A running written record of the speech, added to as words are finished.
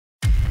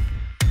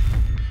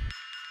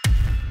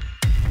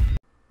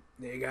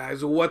Hey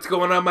guys, what's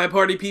going on, my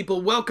party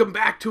people? Welcome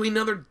back to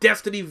another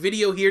Destiny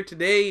video here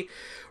today.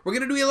 We're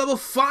going to do a level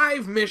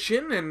 5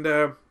 mission, and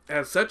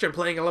as such, I'm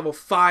playing a level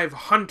 5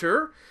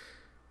 Hunter.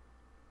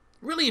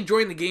 Really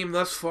enjoying the game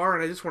thus far,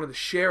 and I just wanted to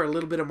share a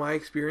little bit of my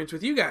experience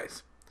with you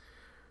guys.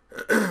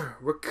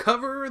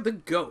 Recover the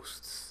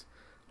ghosts.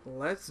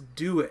 Let's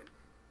do it.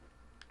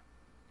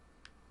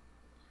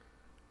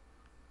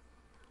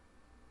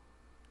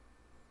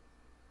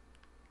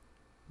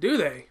 Do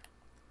they?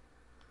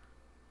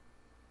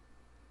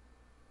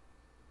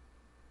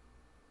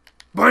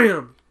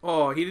 Bam!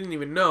 Oh, he didn't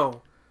even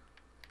know.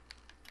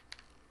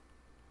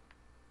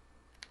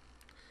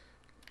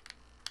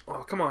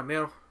 Oh, come on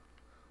now.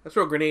 Let's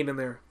throw a grenade in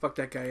there. Fuck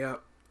that guy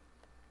up.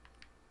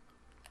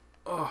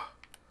 Oh.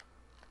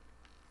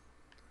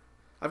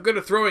 I've got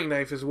a throwing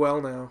knife as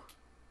well now.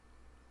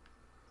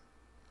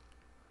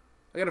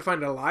 I gotta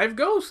find a live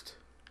ghost?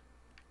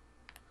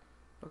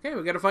 Okay,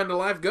 we gotta find a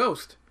live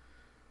ghost.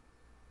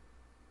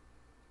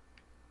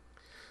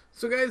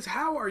 So guys,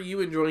 how are you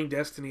enjoying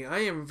Destiny? I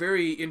am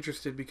very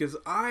interested because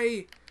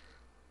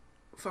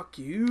fuck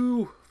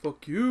you.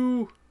 Fuck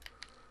you.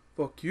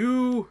 Fuck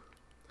you.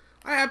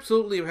 I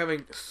absolutely am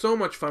having so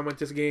much fun with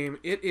this game.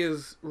 It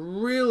is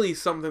really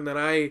something that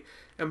I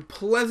am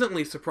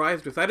pleasantly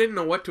surprised with. I didn't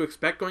know what to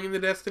expect going into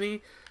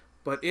Destiny,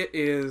 but it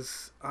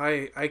is...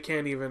 I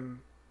can't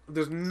even...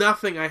 There's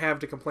nothing I have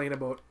to complain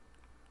about.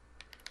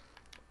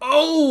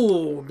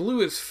 Oh! Blew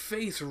his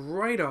face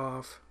right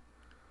off.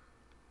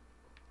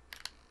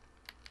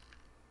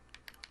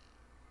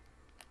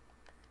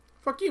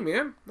 Fuck you,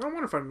 man. I don't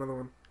want to find another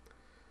one.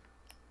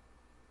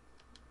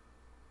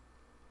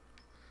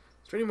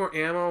 Is there any more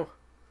ammo?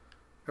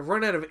 I've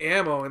run out of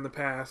ammo in the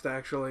past,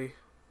 actually.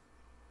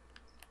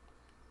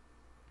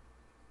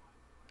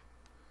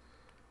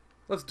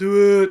 Let's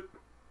do it!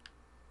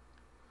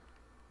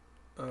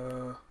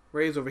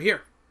 Ray's over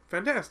here.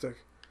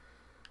 Fantastic.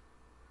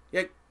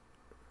 Yeah.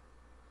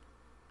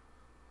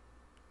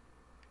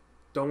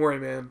 Don't worry,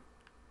 man.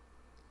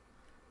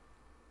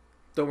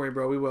 Don't worry,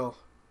 bro. We will.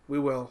 We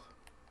will.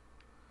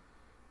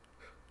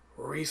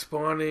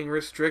 Respawning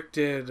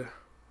restricted.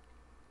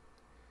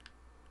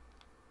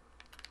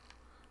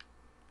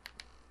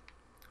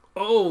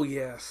 Oh,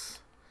 yes.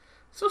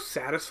 So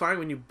satisfying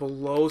when you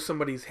blow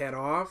somebody's head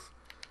off.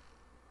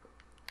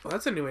 Well,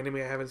 that's a new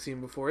enemy I haven't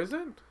seen before, is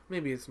it?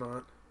 Maybe it's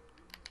not.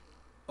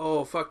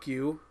 Oh, fuck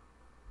you.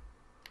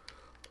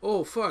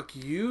 Oh, fuck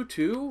you,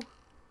 too?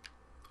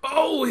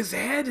 Oh, his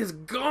head is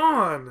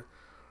gone!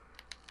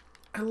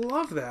 I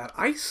love that.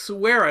 I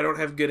swear I don't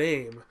have good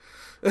aim.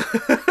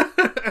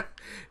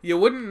 You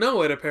wouldn't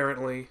know it,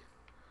 apparently.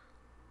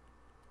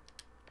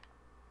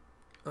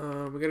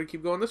 We gotta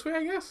keep going this way,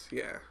 I guess?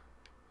 Yeah.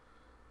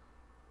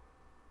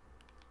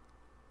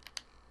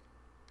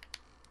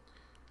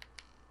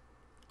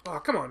 Oh,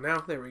 come on now.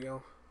 There we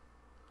go.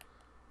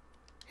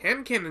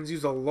 Hand cannons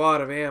use a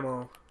lot of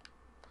ammo.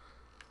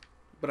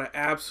 But I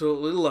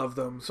absolutely love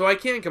them, so I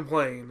can't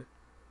complain.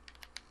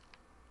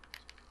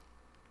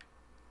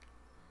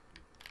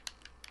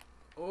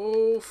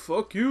 Oh,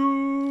 fuck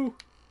you!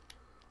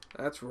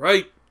 That's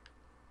right.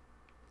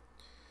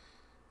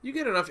 You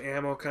get enough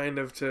ammo, kind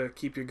of, to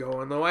keep you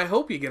going, though. I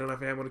hope you get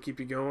enough ammo to keep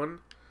you going.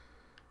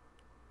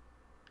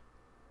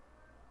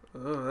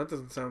 Oh, that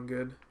doesn't sound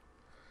good.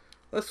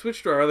 Let's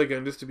switch to our other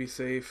gun, just to be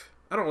safe.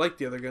 I don't like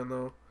the other gun,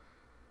 though.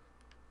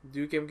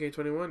 Duke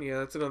MK21? Yeah,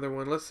 that's another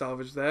one. Let's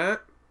salvage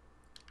that.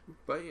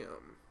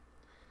 Bam.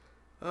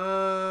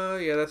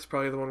 Yeah, that's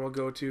probably the one we'll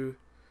go to.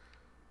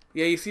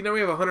 Yeah, you see, now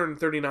we have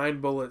 139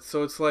 bullets,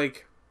 so it's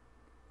like...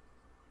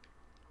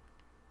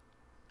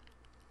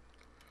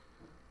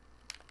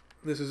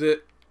 This is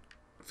it.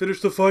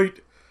 Finish the fight.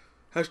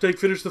 Hashtag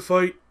finish the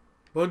fight.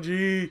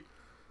 Bungie.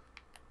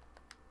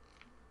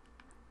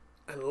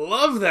 I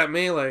love that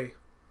melee.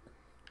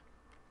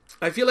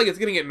 I feel like it's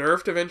going to get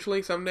nerfed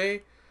eventually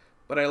someday,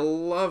 but I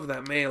love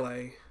that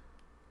melee.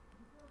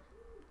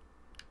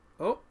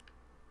 Oh.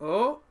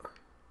 Oh.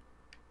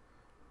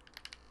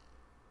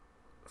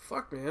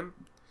 Fuck, man.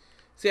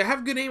 See, I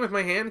have good aim with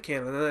my hand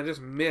cannon, and I just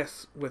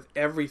miss with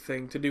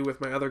everything to do with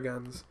my other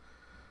guns.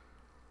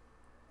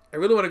 I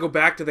really want to go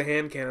back to the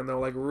hand cannon, though,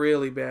 like,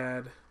 really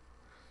bad.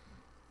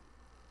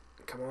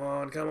 Come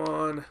on, come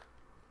on.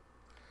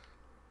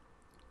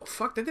 Oh,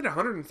 fuck, they did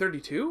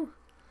 132?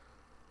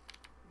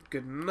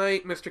 Good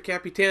night, Mr.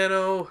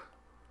 Capitano.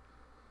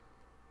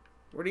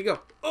 Where'd he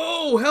go?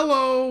 Oh,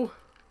 hello!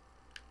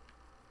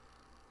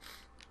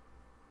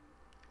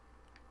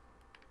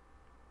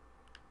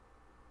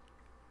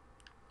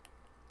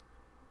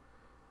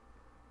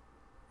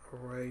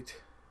 Alright.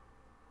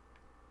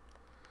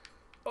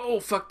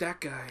 Oh, fuck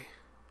that guy.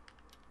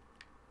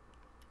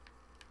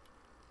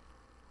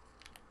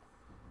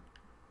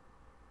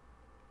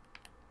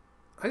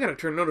 I gotta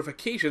turn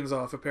notifications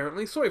off,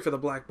 apparently. Sorry for the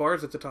black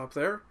bars at the top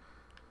there.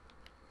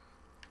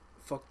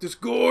 Fuck this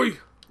guy.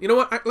 You know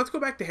what? Let's go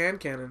back to hand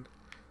cannon.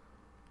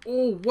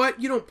 Oh, what?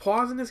 You don't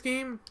pause in this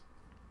game?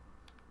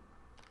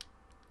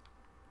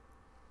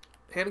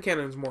 Hand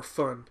cannon is more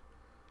fun.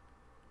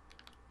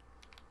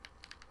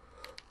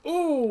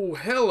 Oh,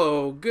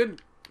 hello.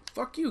 Good.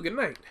 Fuck you. Good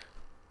night.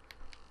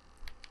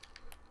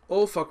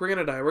 Oh, fuck. We're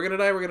gonna die. We're gonna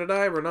die. We're gonna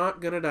die. We're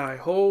not gonna die.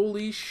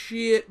 Holy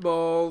shit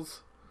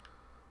balls.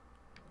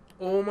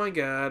 Oh my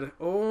god.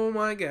 Oh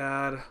my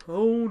god.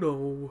 Oh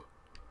no.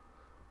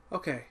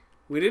 Okay.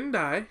 We didn't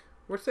die.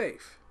 We're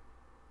safe.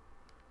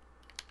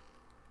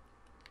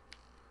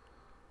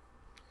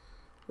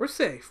 We're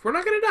safe. We're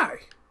not gonna die.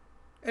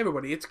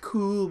 Everybody, it's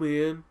cool,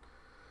 man.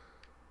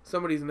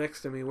 Somebody's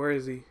next to me. Where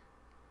is he?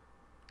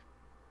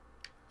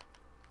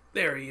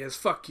 There he is.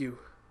 Fuck you.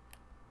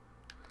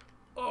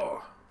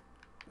 Oh.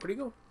 Where'd he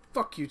go?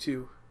 Fuck you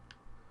too.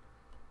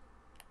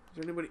 Is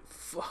there anybody?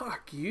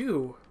 Fuck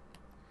you.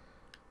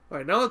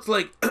 Alright, now let's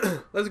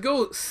let's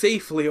go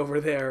safely over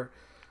there.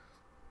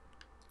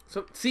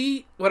 So,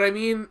 see what I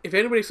mean? If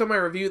anybody saw my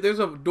review, there's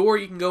a door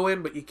you can go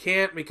in, but you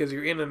can't because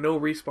you're in a no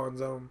respawn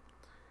zone.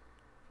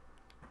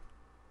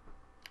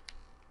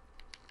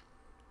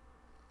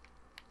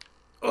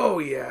 Oh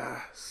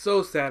yeah,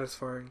 so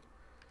satisfying.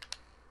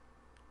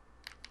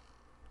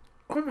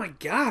 Oh my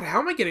god, how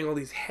am I getting all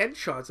these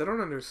headshots? I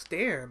don't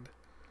understand.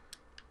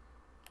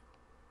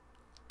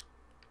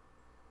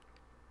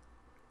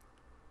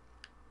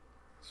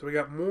 So we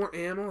got more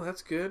ammo,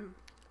 that's good.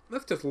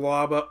 Let's just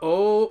lob up.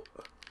 Oh.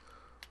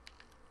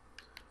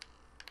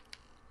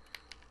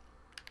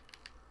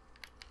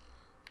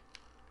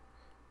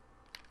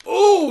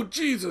 Oh,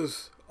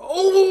 Jesus.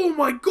 Oh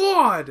my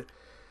god.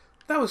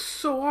 That was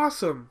so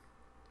awesome.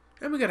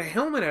 And we got a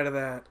helmet out of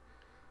that.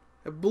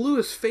 I blew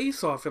his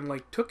face off and,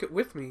 like, took it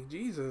with me.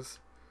 Jesus.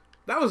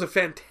 That was a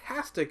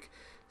fantastic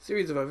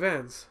series of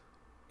events,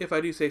 if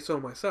I do say so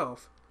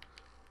myself.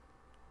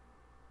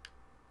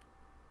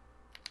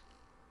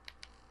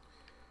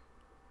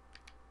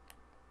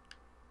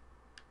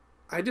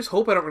 I just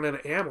hope I don't run out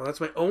of ammo. That's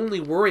my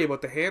only worry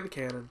about the hand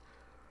cannon.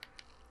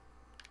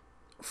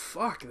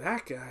 Fuck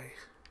that guy.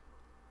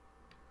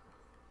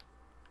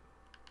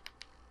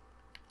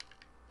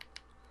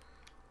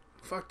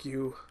 Fuck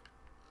you.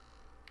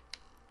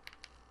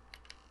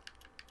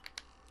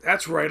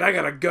 That's right, I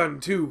got a gun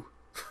too.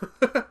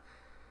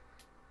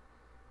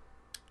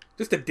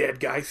 Just a dead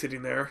guy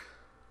sitting there.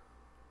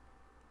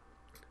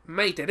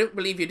 Mate, I don't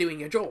believe you're doing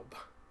your job.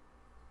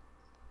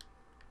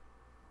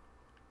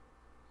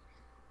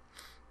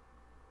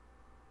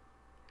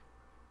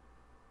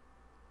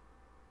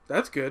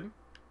 That's good.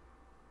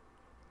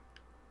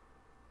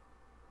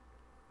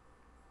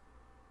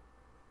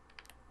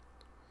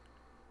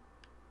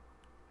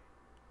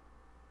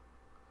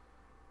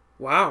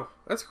 Wow,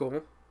 that's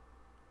cool.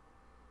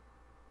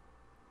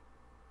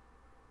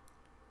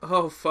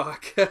 Oh,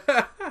 fuck.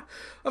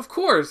 Of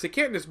course, it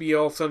can't just be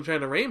all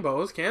sunshine and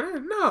rainbows, can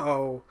it?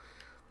 No.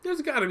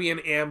 There's gotta be an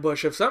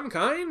ambush of some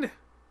kind.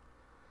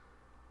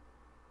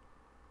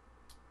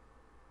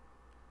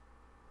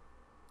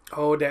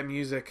 Oh, that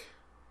music.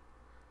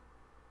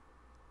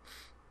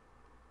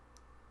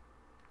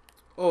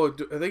 Oh,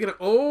 are they gonna...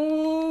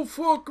 Oh,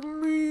 fuck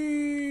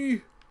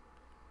me!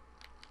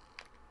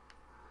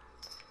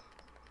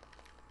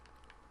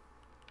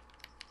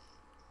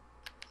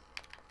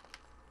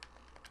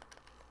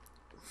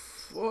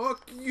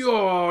 Fuck you!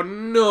 Oh,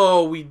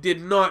 no, we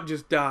did not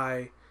just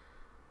die.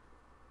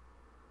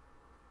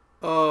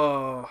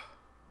 Oh.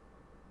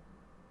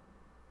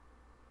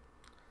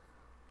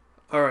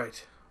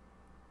 Alright.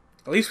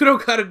 At least we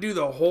don't gotta do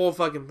the whole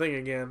fucking thing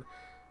again.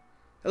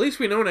 At least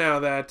we know now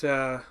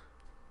that,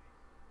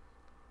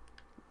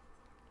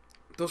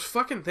 those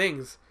fucking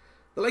things,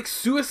 they're like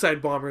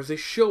suicide bombers. They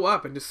show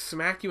up and just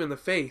smack you in the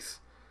face.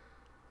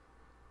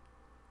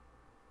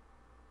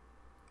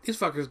 These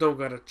fuckers don't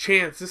got a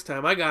chance this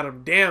time. I got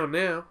them down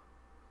now.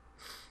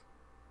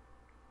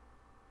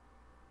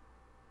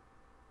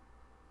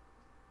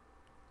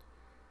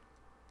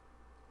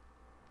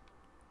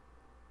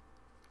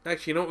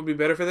 Actually, you know what would be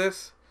better for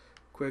this?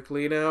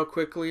 Quickly now,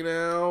 quickly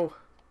now.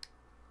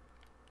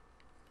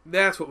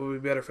 That's what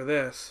would be better for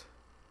this.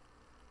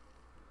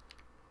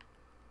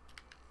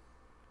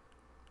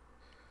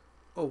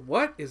 Oh,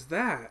 what is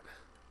that?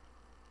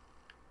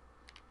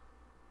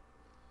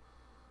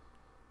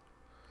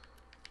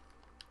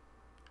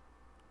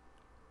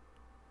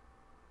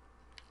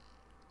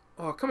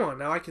 Oh, come on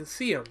now, I can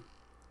see him.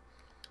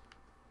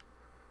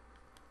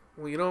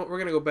 Well, you know what? We're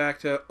going to go back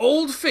to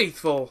Old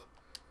Faithful.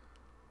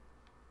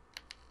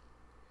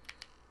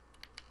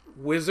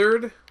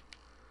 Wizard.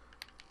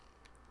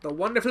 The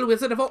wonderful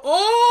wizard of...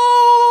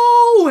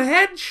 Oh!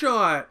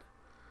 Headshot!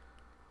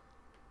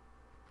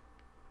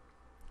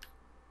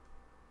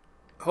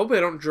 I hope I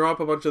don't drop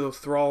a bunch of those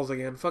thralls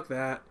again. Fuck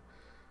that.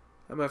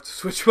 I'm gonna have to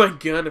switch my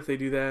gun if they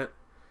do that.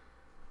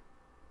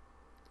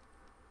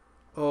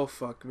 Oh,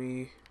 fuck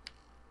me.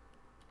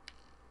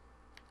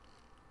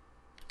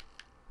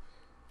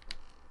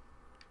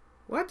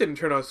 Well, that didn't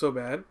turn out so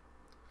bad.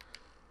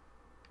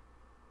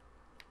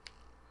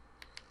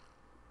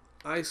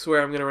 I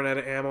swear I'm gonna run out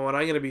of ammo, and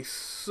I'm gonna be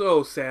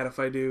so sad if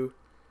I do.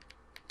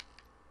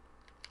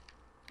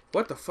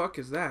 What the fuck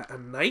is that? A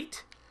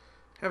knight?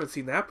 Haven't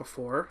seen that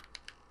before.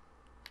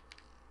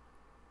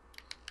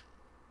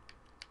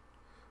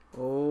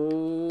 Oh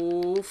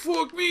Oh,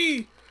 fuck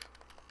me!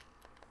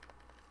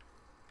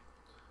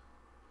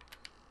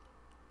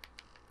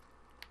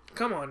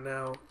 Come on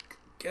now.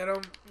 Get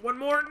him. One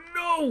more.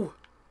 No!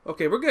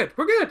 Okay, we're good.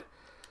 We're good.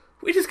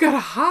 We just gotta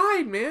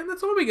hide, man.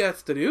 That's all we got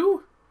to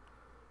do.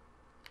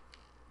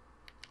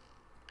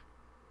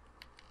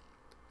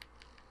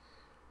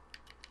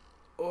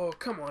 Oh,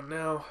 come on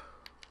now.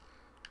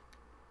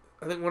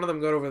 I think one of them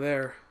got over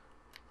there.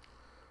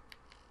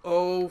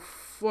 Oh,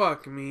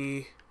 fuck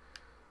me.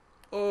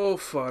 Oh,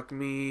 fuck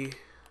me.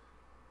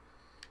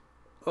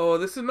 Oh,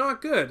 this is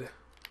not good.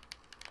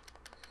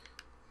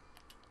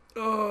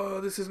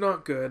 Oh, this is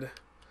not good.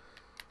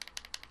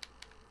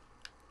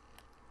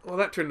 Well,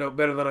 that turned out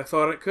better than I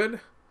thought it could.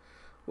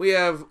 We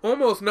have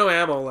almost no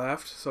ammo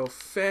left, so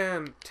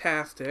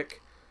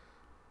fantastic.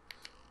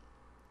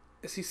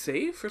 Is he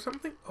safe or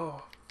something?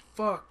 Oh,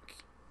 fuck.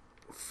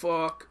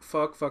 Fuck,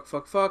 fuck, fuck,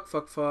 fuck, fuck,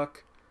 fuck,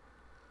 fuck.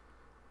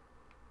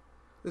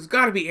 There's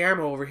gotta be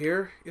ammo over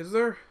here, is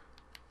there?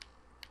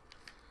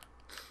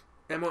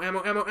 Ammo,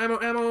 ammo, ammo, ammo,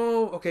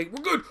 ammo. Okay,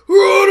 we're good.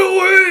 Run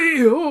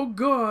away! Oh,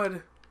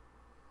 God.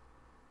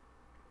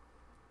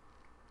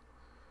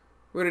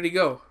 Where did he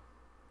go?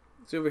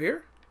 Is he over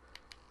here?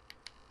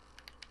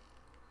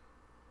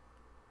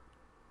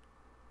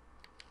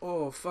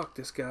 Oh, fuck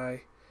this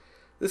guy.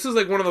 This is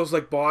like one of those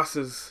like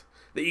bosses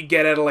that you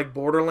get out of like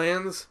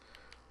Borderlands.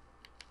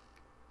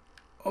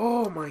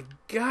 Oh my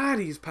God,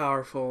 he's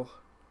powerful.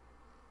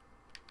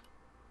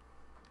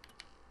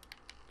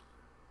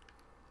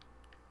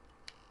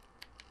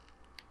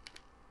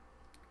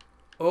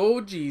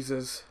 Oh,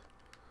 Jesus.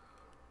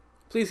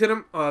 Please hit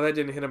him. Oh, that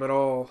didn't hit him at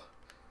all.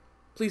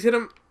 Please hit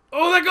him.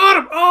 Oh, that got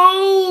him.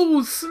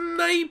 Oh,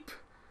 snipe.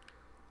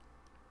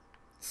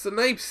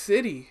 Snipe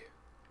City.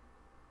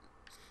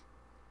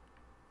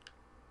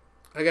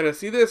 I gotta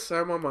see this.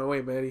 I'm on my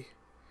way, Maddie.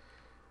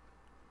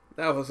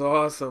 That was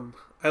awesome.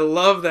 I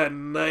love that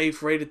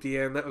knife right at the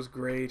end. That was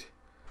great.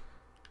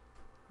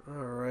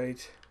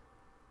 Alright.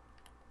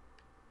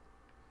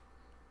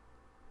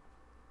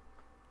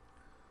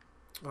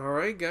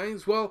 Alright,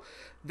 guys. Well,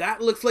 that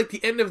looks like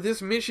the end of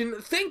this mission.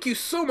 Thank you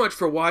so much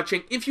for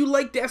watching. If you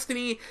like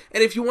Destiny,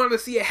 and if you want to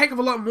see a heck of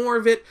a lot more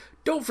of it,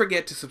 don't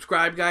forget to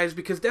subscribe, guys,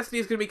 because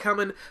Destiny is going to be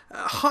coming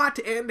hot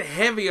and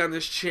heavy on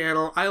this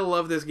channel. I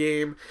love this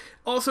game.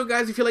 Also,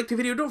 guys, if you liked the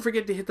video, don't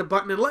forget to hit the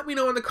button and let me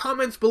know in the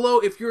comments below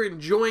if you're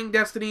enjoying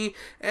Destiny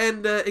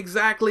and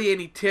exactly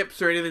any tips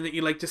or anything that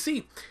you'd like to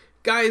see.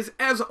 Guys,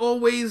 as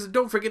always,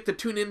 don't forget to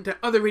tune in to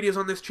other videos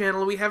on this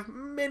channel. We have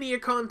many a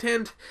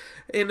content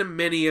in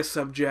many a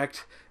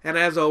subject. And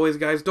as always,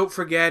 guys, don't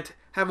forget,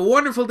 have a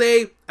wonderful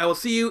day. I will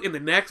see you in the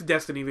next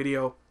Destiny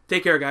video.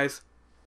 Take care, guys.